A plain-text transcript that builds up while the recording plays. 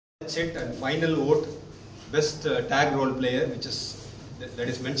chit and final vote, best tag role player, which is that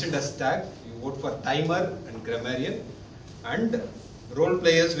is mentioned as tag. You vote for timer and grammarian, and role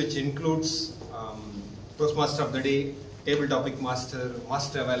players, which includes Toastmaster of the Day, Table Topic Master,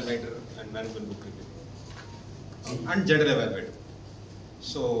 Master Evaluator, and Management Book Review, and General Evaluator.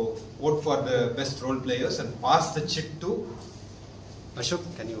 So vote for the best role players and pass the chit to Ashok.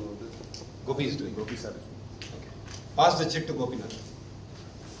 Can you? Gopi is doing. Gopi sir. Okay. Pass the chit to Gopinath.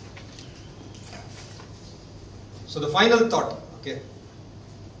 So the final thought. Okay.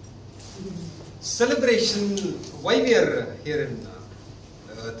 Celebration. Why we are here in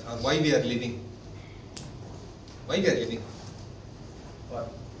Earth, or why we are living? Why we are living?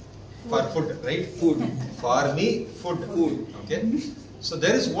 For food, right? Food. For me, food. Okay. So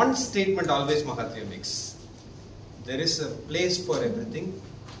there is one statement always Mahatma makes. There is a place for everything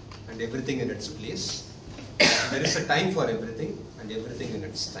and everything in its place. There is a time for everything and everything in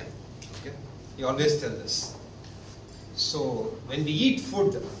its time. Okay. He always tells this. So when we eat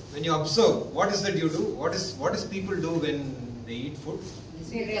food, when you observe, what is that you do? What is people do when they eat food?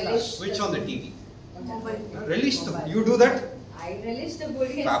 Switch on the TV. Relish the food. You do that? I relish the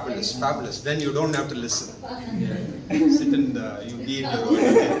food. Fabulous, fabulous. Then you don't have to listen. Sit and you be in your own.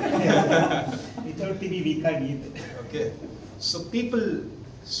 Without TV, we can't eat. Okay. So people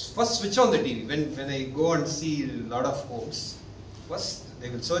first switch on the TV. When I go and see a lot of homes, first they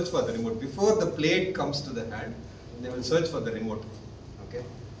will search for the remote. Before the plate comes to the hand, they will search for the remote. Okay.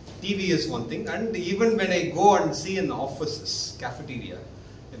 TV is one thing, and even when I go and see in offices, cafeteria,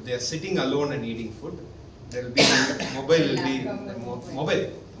 if they are sitting alone and eating food, there will be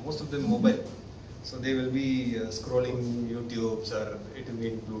mobile. Most of them mobile. So they will be scrolling YouTubes, or it will be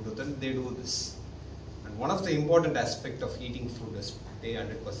in Bluetooth, and they do this. And one of the important aspect of eating food is pay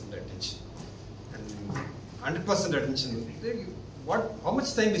 100% attention. And 100% attention. How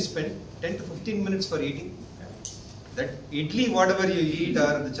much time we spend? 10 to 15 minutes for eating. That idli, whatever you eat,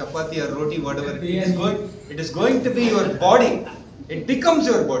 or the chapati or roti, whatever it is going to be your body. It becomes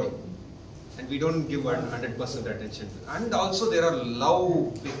your body. And we don't give 100% attention. And also there are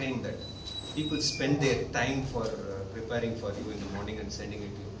love behind that. People spend their time for preparing for you in the morning and sending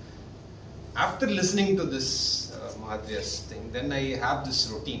it to you. After listening to this Mahatma's thing, then I have this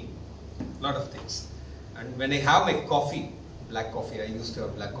routine, lot of things. And when I have my coffee, black coffee, I used to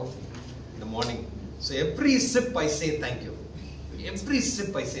have black coffee in the morning. So every sip I say thank you. Every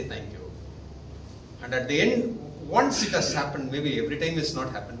sip I say thank you. And at the end, once it has happened, maybe every time it's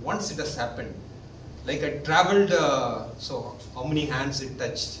not happened, once it has happened, like I traveled, so how many hands it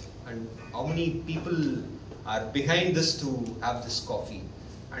touched, and how many people are behind this to have this coffee.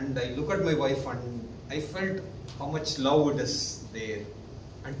 And I look at my wife and I felt how much love it is there.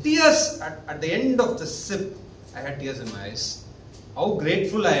 And tears, at the end of the sip, I had tears in my eyes. How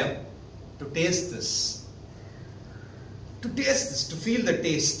grateful I am to taste this. To taste this, to feel the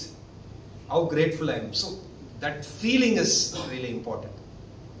taste. How grateful I am. So that feeling is really important.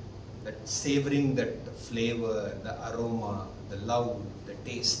 That savoring, that flavor, the aroma, the love, the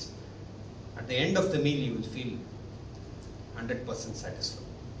taste. At the end of the meal, you will feel 100% satisfied.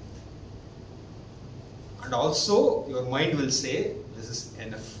 And also, your mind will say, this is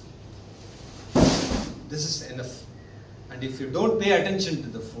enough. This is enough. And if you don't pay attention to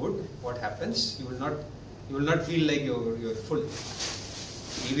the food, what happens? You will not feel like you're full.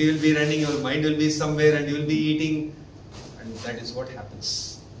 You will be running, your mind will be somewhere, and you will be eating, and that is what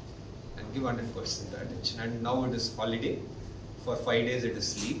happens. And give 100% attention. And now it is holiday. For 5 days it is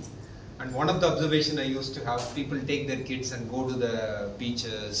sleep. And one of the observations I used to have, people take their kids and go to the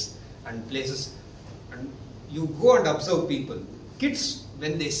beaches and places, and you go and observe people. Kids,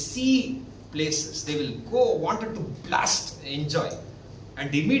 when they see places, they will go, wanted to blast, enjoy.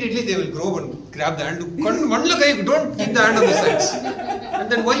 And immediately they will go and grab the hand. Don't keep the hand on the sides.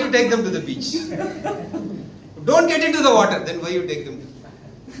 And then why you take them to the beach? Don't get into the water. Then why you take them?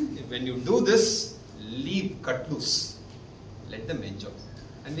 When you do this, leave, cut loose. Let them enjoy.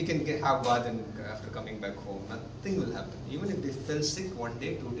 And we can have bath, and after coming back home, nothing will happen. Even if they fell sick 1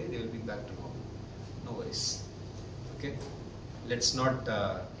 day, 2 days, they will be back to normal. No worries. Okay? Let's not...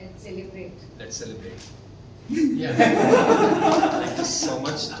 let's celebrate. Let's celebrate. Yeah. Thank you so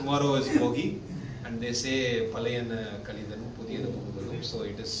much. Tomorrow is Bogi, and they say Palayana Kalidanu Pudiyana Pudalum. So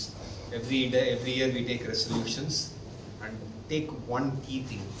it is every day, every year we take resolutions and take one key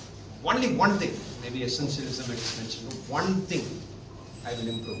thing. Only one thing. Maybe essentialism it is mentioned. One thing I will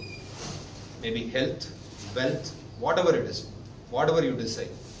improve. Maybe health, wealth, whatever it is, whatever you decide.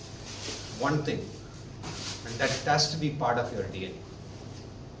 One thing. And that has to be part of your DNA.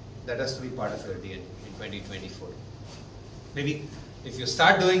 That has to be part of your DNA in 2024. Maybe If you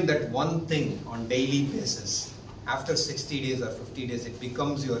start doing that one thing on daily basis, after 60 days or 50 days, it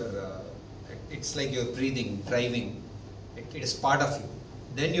becomes your, it's like you're breathing, driving. It is part of you.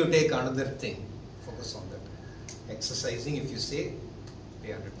 Then you take another thing, focus on that. Exercising, if you say, pay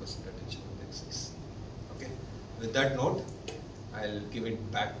 100% attention on the exercise. Okay. With that note, I'll give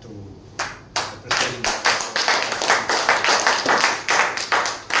it back to the presiding officer.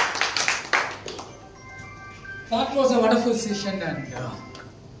 That was a wonderful session, and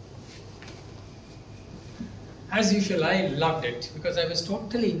as usual, I loved it because I was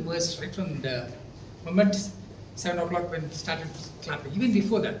totally immersed right from the moment 7 o'clock when we started clapping. Even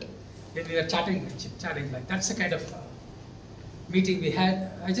before that, when we were chatting like that's the kind of meeting we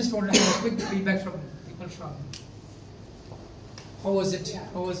had. I just wanted to have a quick feedback from people from. How was it? Yeah.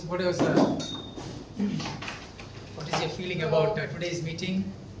 What is your feeling about today's meeting?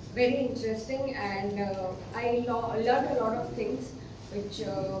 Very interesting, and I learned a lot of things, which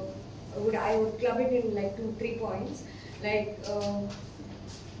I would club it in like 2-3 points. Like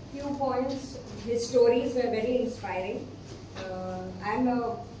few points, his stories were very inspiring. And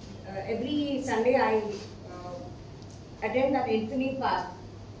every Sunday I attend that Infinity Park.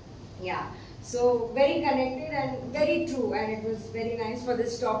 Yeah. So very connected and very true, and it was very nice for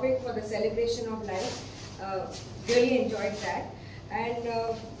this topic, for the celebration of life. Really enjoyed that. And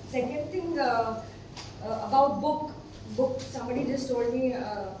second thing about book. Somebody just told me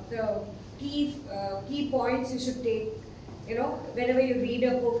the key points you should take. You know, whenever you read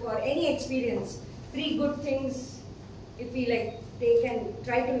a book or any experience, 3 good things if we like take and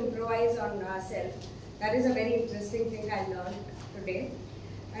try to improvise on ourselves. That is a very interesting thing I learned today.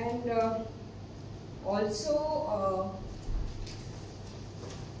 And also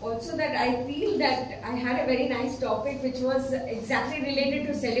that I feel that I had a very nice topic which was exactly related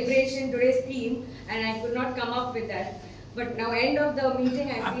to celebration, today's theme, and I could not come up with that. But now end of the meeting,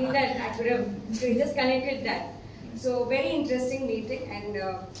 I feel that I could have just connected that. So very interesting meeting, and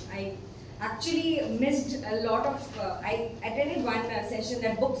I actually missed a lot of, I attended one session,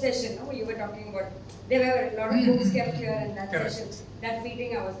 that book session, no, you were talking about, there were a lot of books kept here in that session. That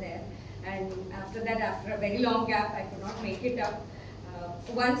meeting I was there, and after that, after a very long gap, I could not make it up.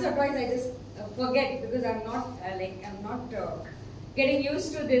 Once or twice I just forget, because I'm not getting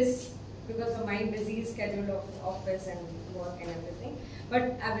used to this because of my busy schedule of office and work and everything.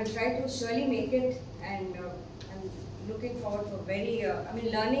 But I will try to surely make it, and I'm looking forward for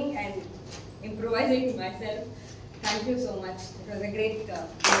learning and improvising myself. Thank you so much. It was a great You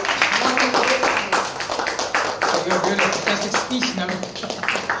have given a fantastic speech now.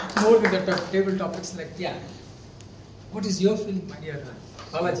 More with the table topics like, yeah. What is your feeling, my dear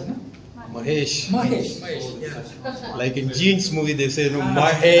Balaji, no? Mahesh. Mahesh, yeah. Like in Jeans movie, they say, no,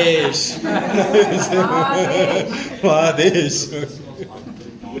 Mahesh. Mahesh. So,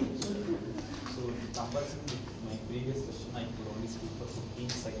 comparison with my previous session, I could only speak for 15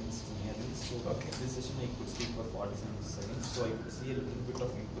 seconds nearly. So, this session I could speak for 47 seconds. So, I could see a little bit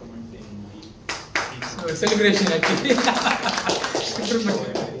of improvement in my speech. So, celebration actually. Improvement.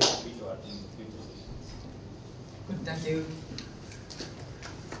 Good, thank you.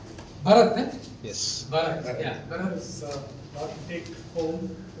 Bharat, eh? Yes. Bharat, yeah. Bharat is a lot to take home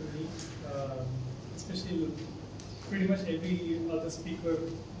to me, especially pretty much every other speaker,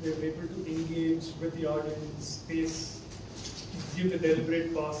 they were able to engage with the audience, give the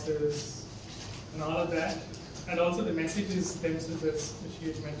deliberate pauses, and all of that. And also the messages themselves, as she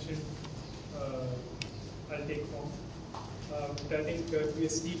had mentioned, I'll take home. But I think it will be a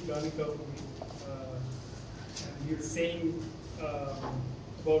steep learning curve for me. And he was saying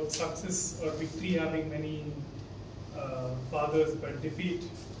about success or victory having many fathers, but defeat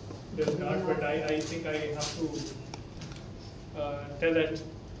does not. But I think I have to tell that,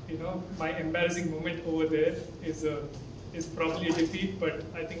 you know, my embarrassing moment over there is probably a defeat, but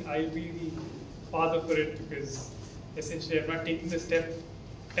I think I'll be the father for it, because essentially I'm not taking the step.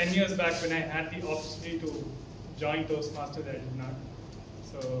 10 years back when I had the opportunity to join Toastmasters, I did not.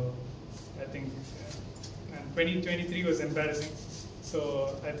 So I think, and 2023 was embarrassing.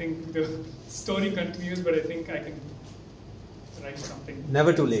 So I think the story continues, but I think I can write something.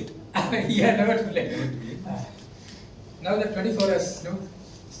 Never too late. Yeah, never too late. Now that 24 has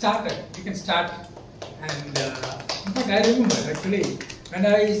started, you can start. And in fact, I remember actually when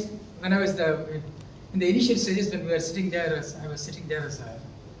I was in the initial stages when we were sitting there,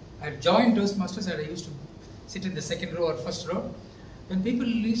 I had joined Toastmasters and I used to sit in the second row or first row. When people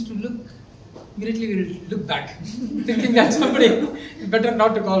used to look, immediately we will look back, thinking that somebody better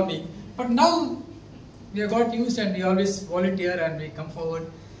not to call me. But now we have got used and we always volunteer and we come forward.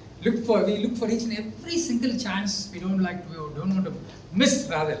 we look for each and every single chance. We don't want to miss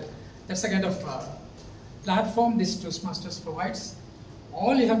rather. That's the kind of platform this Toastmasters provides.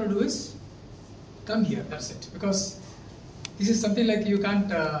 All you have to do is come here, that's it. Because this is something like you can't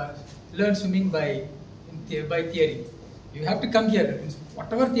learn swimming by theory. You have to come here.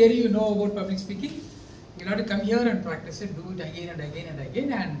 Whatever theory you know about public speaking, you have to come here and practice it, do it again and again and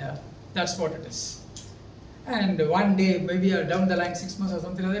again, and that's what it is. And one day, maybe down the line, 6 months or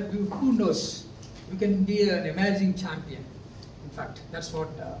something like that, who knows? You can be an emerging champion. In fact, that's what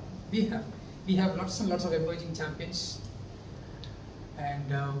we have. We have lots and lots of emerging champions.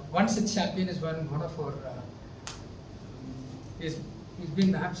 And one such champion is one of our, he's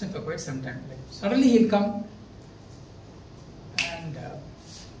been absent for quite some time. Like, suddenly he'll come and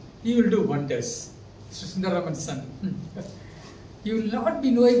he will do wonders. Mr. Sundaraman's son. You will not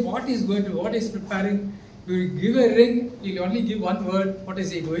be knowing what he's preparing. You will give a ring, he will only give one word, what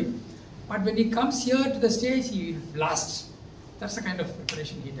is he doing? But when he comes here to the stage, he will blast. That's the kind of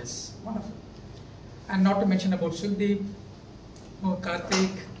preparation he does. Wonderful. And not to mention about Sukhdeep,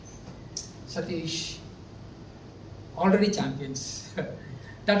 Karthick, Satish, already champions.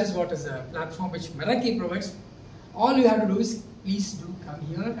 That is what is a platform which Meraki provides. All you have to do is please do come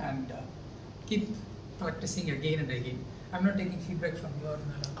here and keep practicing again and again. I'm not taking feedback from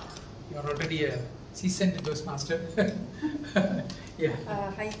you're already a seasoned Toastmaster. Yeah.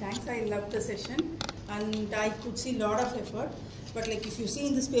 Hi, thanks. I love the session and I could see a lot of effort. But like if you see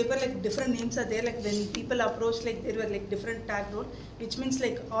in this paper, like different names are there. Like when people approached, like there were like different tag role, which means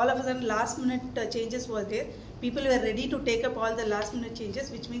like all of a sudden last minute changes was there. People were ready to take up all the last minute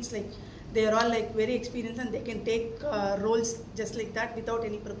changes, which means like they are all like very experienced and they can take roles just like that without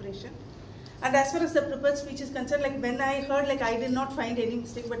any preparation. And as far as the prepared speech is concerned, like when I heard, like I did not find any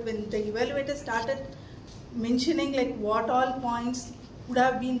mistake, but when the evaluator started mentioning like what all points would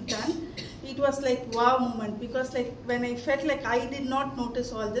have been done, it was like wow moment, because like when I felt like I did not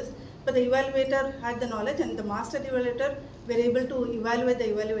notice all this, but the evaluator had the knowledge and the master evaluator were able to evaluate the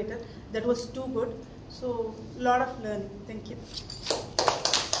evaluator. That was too good. So lot of learning. Thank you.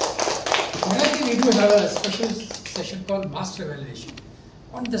 Meraki, we do have a special session called Master Evaluation.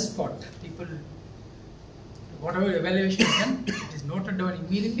 On the spot, people, whatever evaluation is done, it is noted down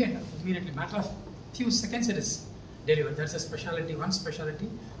immediately and immediately, matter of few seconds it is delivered. That's a specialty, one specialty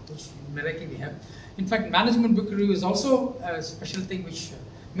which in Meraki we have. In fact, management book review is also a special thing which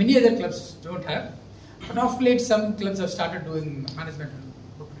many other clubs don't have. But of late, some clubs have started doing management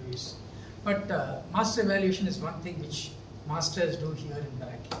book reviews. But master evaluation is one thing which masters do here in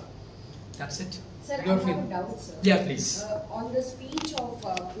Meraki. That's it. Sir, I have a doubt, sir. Yeah, please. On the speech of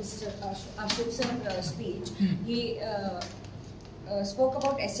Mr. Ashok's speech, he spoke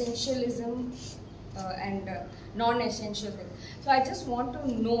about essentialism and non-essential things. So I just want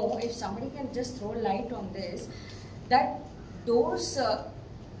to know if somebody can just throw light on this, that those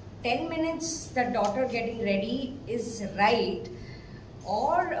 10 minutes that daughter getting ready is right,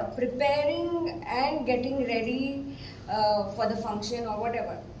 or preparing and getting ready for the function or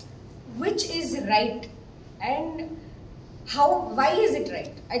whatever. Which is right and why is it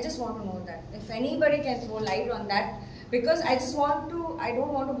right? I just want to know that. If anybody can throw light on that, because I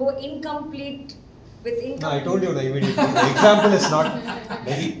don't want to go incomplete with incomplete. No, I told you immediately. The example is not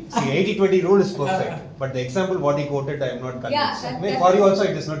very, see 80-20 rule is perfect, but the example what he quoted I am not convinced. Yeah, for you also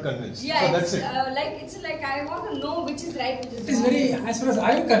it is not convinced. Yeah, so that's it. It's like I want to know which is right, which is It is wrong. very, as far as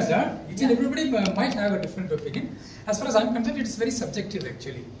I am concerned, everybody might have a different opinion. As far as I am concerned, it is very subjective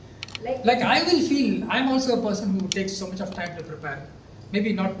actually. Like I will feel, I am also a person who takes so much of time to prepare.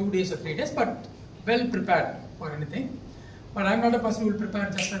 Maybe not 2 days or 3 days, but well prepared for anything. But I am not a person who will prepare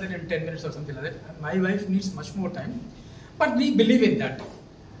just like that in 10 minutes or something like that. My wife needs much more time. But we believe in that.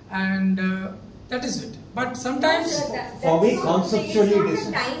 And that is it. But sometimes... For me, conceptually it is... It's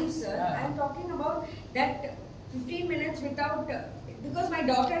not the time, sir. I am talking about that 15 minutes without... because my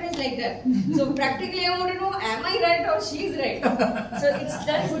daughter is like that. So practically I want to know, am I right or she is right? So it's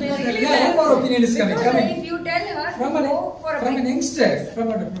that's basically one more opinion is coming. If you tell her From an youngster. Sir,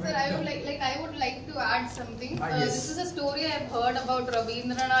 I would like to add something. Yes. This is a story I have heard about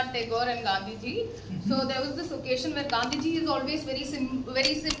Rabindranath Tagore and Gandhiji. So there was this occasion where Gandhiji is always very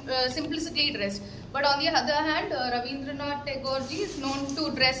simplicity dressed. But on the other hand, Rabindranath Tagore ji is known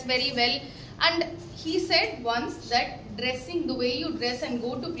to dress very well. And he said once that dressing, the way you dress and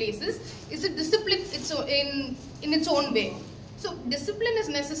go to places, is a discipline in its own way. So discipline is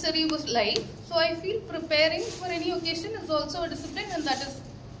necessary with life. So I feel preparing for any occasion is also a discipline, and that is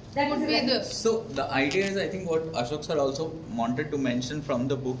That would is be right. the So the idea is, I think what Ashok sir also wanted to mention from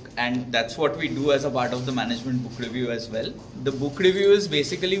the book, and that's what we do as a part of the management book review as well. The book review is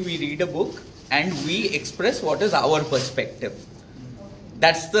basically we read a book and we express what is our perspective.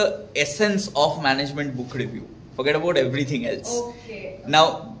 That's the essence of management book review. Forget about everything else. Okay.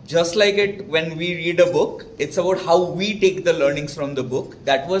 Now, just like it, when we read a book, it's about how we take the learnings from the book.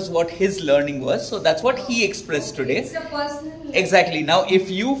 That was what his learning was. So that's what he expressed today. It's a personal. Exactly. Now, if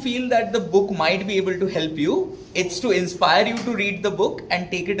you feel that the book might be able to help you, it's to inspire you to read the book and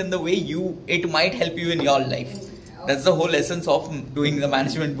take it in the way it might help you in your life. That's the whole essence of doing the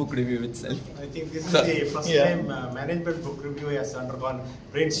management book review itself. I think this is So, the first yeah. time management book review has undergone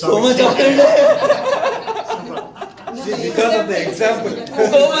brainstorming. So much of See, because of the example.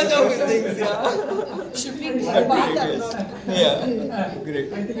 so much of things, yeah. Should we do a bath or not? Yeah.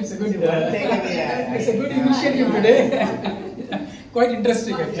 Great. I think it's a good, it's a good initiative today. Quite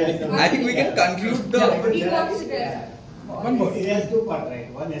interesting actually. I think we can conclude the. He wants to tell. One more. It has two parts,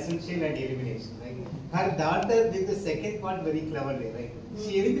 right? One essential and elimination, right? Her daughter did the second part very cleverly, right?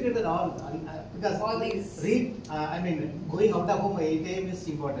 She eliminated all because All these. Going out of home 8 AM is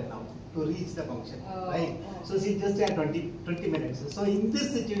important now to reach the function, right? So she just had 20 minutes. So in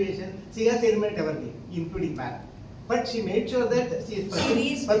this situation, she has eliminated everything, including math. But she made sure that she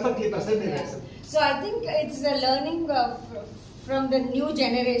is perfectly present in Yeah. herself. So I think it's the learning from the new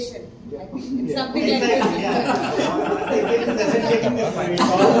generation. I think it's something like Exactly, that. It is essential in this point.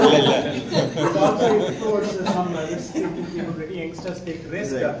 It also includes some risk taking people, letting youngsters take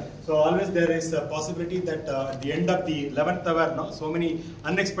risk. Right. So always there is a possibility that at the end of the 11th hour, so many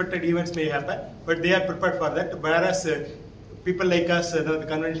unexpected events may happen, but they are prepared for that. Whereas people like us, the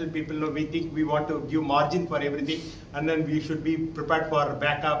conventional people, we think we want to give margin for everything, and then we should be prepared for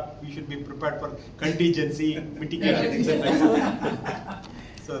backup. We should be prepared for contingency, mitigation, etc.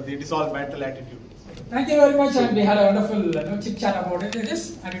 So it is all mental attitude. Thank you very much, and we had a wonderful chit chat about it.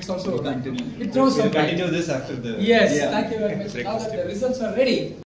 And it's also We'll continue. it throws We'll some light. continue this after the. Yes, Yeah. thank you very much. Now that the results are ready,